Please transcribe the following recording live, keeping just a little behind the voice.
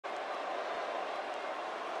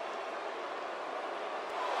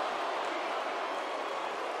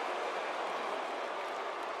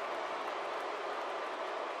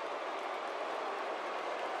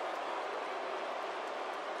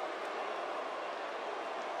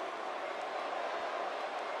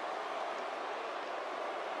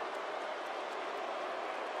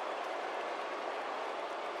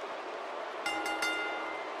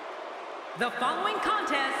The following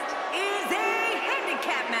contest is a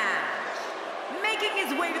handicap match. Making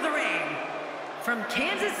his way to the ring from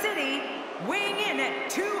Kansas City, weighing in at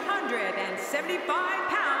 275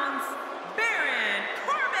 pounds, Baron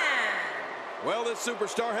Corbin. Well, this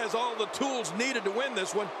superstar has all the tools needed to win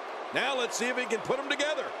this one. Now let's see if he can put them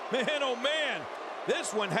together. Man, oh man,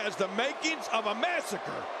 this one has the makings of a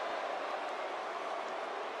massacre.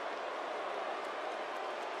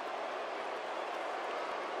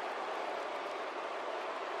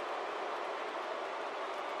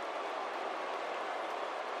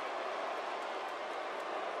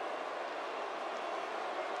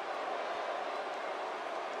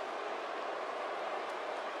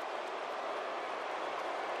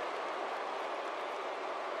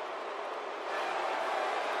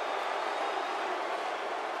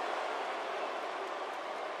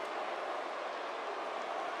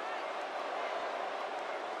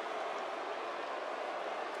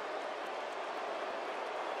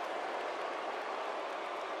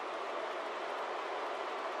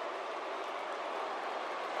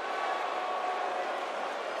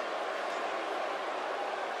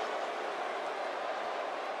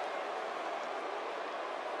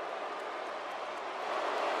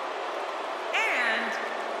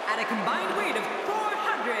 At a combined weight of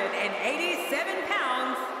 487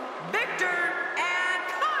 pounds, Victor and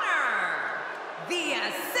Connor, the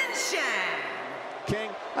Ascension. King,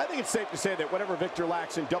 I think it's safe to say that whatever Victor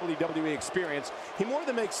lacks in WWE experience, he more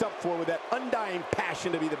than makes up for with that undying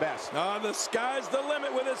passion to be the best. The sky's the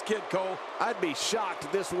limit with this kid, Cole. I'd be shocked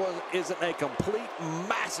if this isn't a complete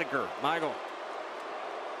massacre, Michael.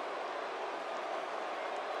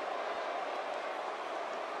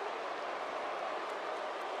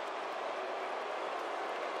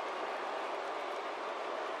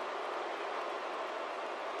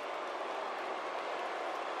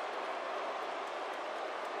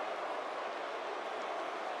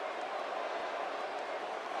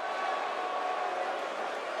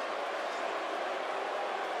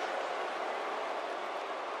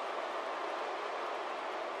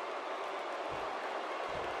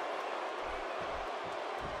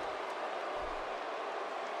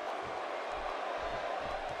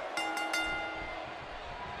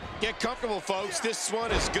 Get comfortable, folks. This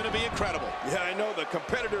one is going to be incredible. Yeah, I know. The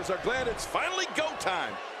competitors are glad it's finally go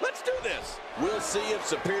time. Let's do this. We'll see if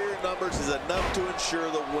superior numbers is enough to ensure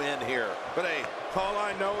the win here. But hey, all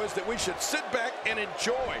I know is that we should sit back and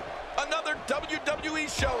enjoy. Another WWE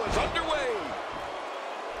show is underway.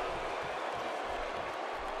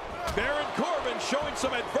 Baron Corbin showing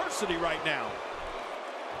some adversity right now.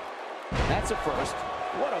 That's a first.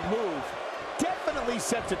 What a move. Definitely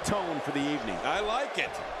sets a tone for the evening. I like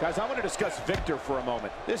it. Guys, I want to discuss Victor for a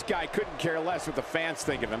moment. This guy couldn't care less what the fans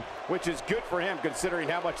think of him, which is good for him considering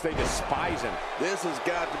how much they despise him. This has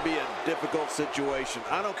got to be a difficult situation.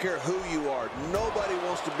 I don't care who you are. Nobody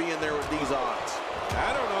wants to be in there with these odds.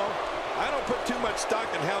 I don't know. I don't put too much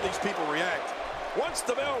stock in how these people react. Once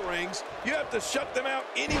the bell rings, you have to shut them out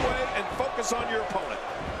anyway and focus on your opponent.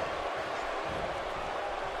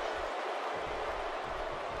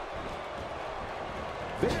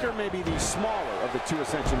 Victor may be the smaller of the two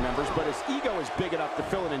Ascension members, but his ego is big enough to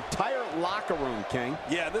fill an entire locker room, King.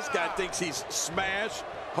 Yeah, this guy thinks he's Smash,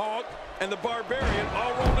 Hawk, and the Barbarian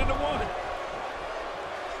all rolled into one.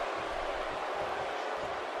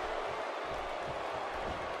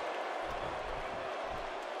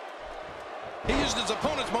 He used his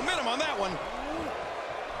opponent's momentum on that one.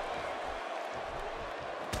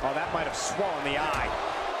 Oh, that might have swollen the eye.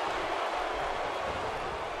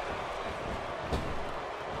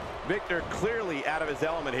 Victor clearly out of his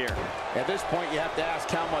element here. At this point, you have to ask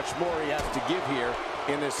how much more he has to give here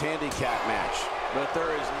in this handicap match. But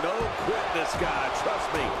there is no quitting this guy. Trust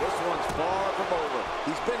me, this one's far from over.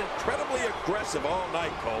 He's been incredibly aggressive all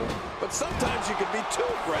night, Cole. But sometimes you can be too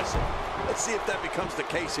aggressive. Let's see if that becomes the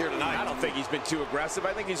case here tonight. I don't think he's been too aggressive.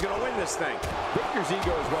 I think he's going to win this thing. Victor's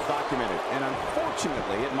ego is well documented, and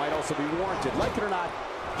unfortunately, it might also be warranted. Like it or not,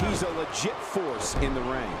 he's a legit force in the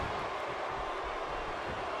ring.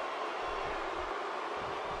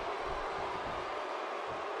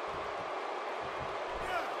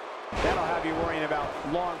 That'll have you worrying about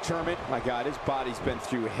long-term it. My God, his body's been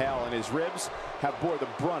through hell, and his ribs have bore the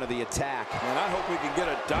brunt of the attack. And I hope we can get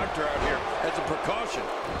a doctor out here as a precaution.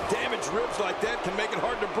 Damaged ribs like that can make it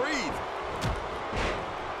hard to breathe.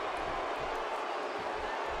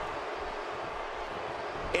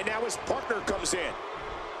 And now his partner comes in.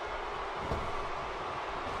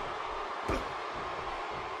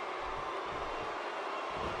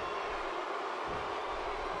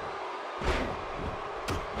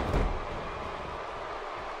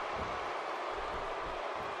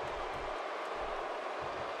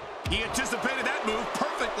 anticipated that move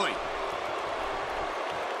perfectly.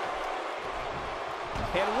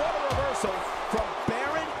 And what a reversal from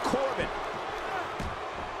Baron Corbin.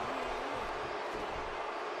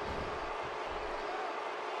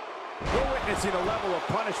 We're witnessing a level of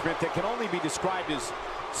punishment that can only be described as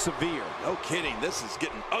severe. No kidding, this is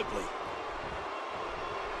getting ugly.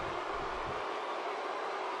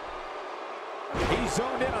 He's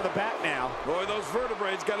zoned in on the back now. Boy, those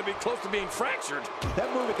vertebrae got to be close to being fractured.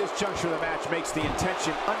 That move at this juncture of the match makes the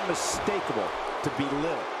intention unmistakable to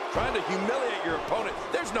belittle. Trying to humiliate your opponent.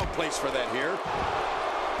 There's no place for that here.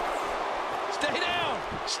 Stay down!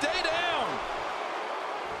 Stay down!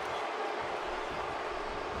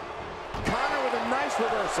 Connor with a nice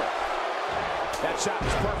reversal. That shot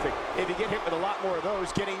was perfect. If you get hit with a lot more of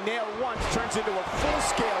those, getting nailed once turns into a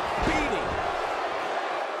full-scale beating.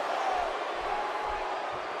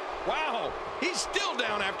 Wow, he's still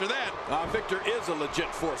down after that. Victor is a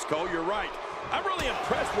legit force, Cole. You're right. I'm really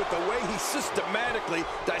impressed with the way he systematically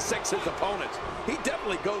dissects his opponents. He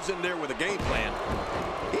definitely goes in there with a game plan.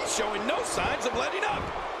 He's showing no signs of letting up.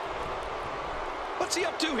 What's he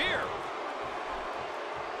up to here?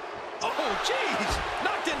 Oh, geez,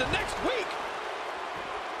 knocked into next week.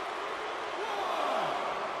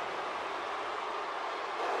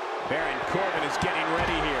 Baron Corbin is getting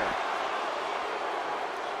ready here.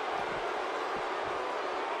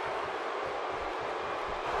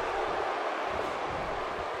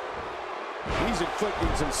 He's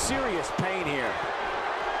inflicting some serious pain here.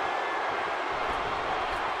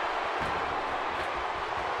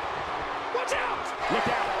 Watch out! Look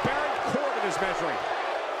out, Baron Corbin is measuring.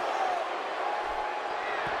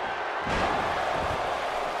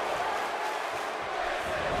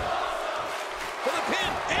 For the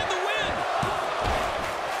pin and the win!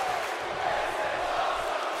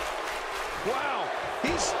 Wow,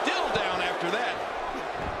 he's still down after that.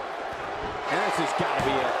 And this has got to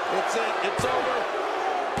be it. It's it. It's over.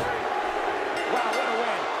 Wow, what a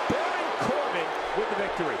win. Baron Corbin with the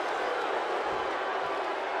victory.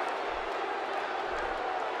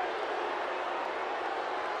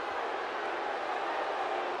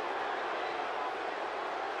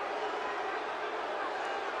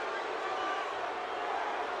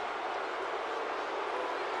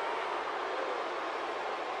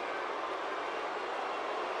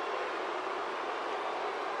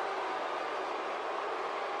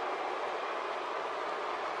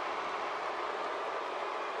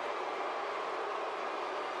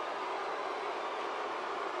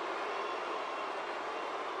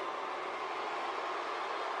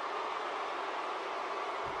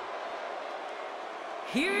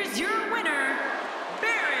 Here's your winner,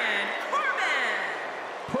 Baron Corbin.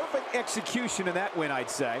 Perfect execution in that win, I'd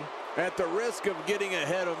say. At the risk of getting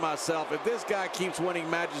ahead of myself, if this guy keeps winning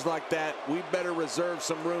matches like that, we better reserve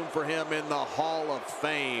some room for him in the Hall of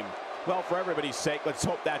Fame. Well, for everybody's sake, let's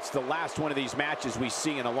hope that's the last one of these matches we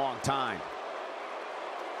see in a long time.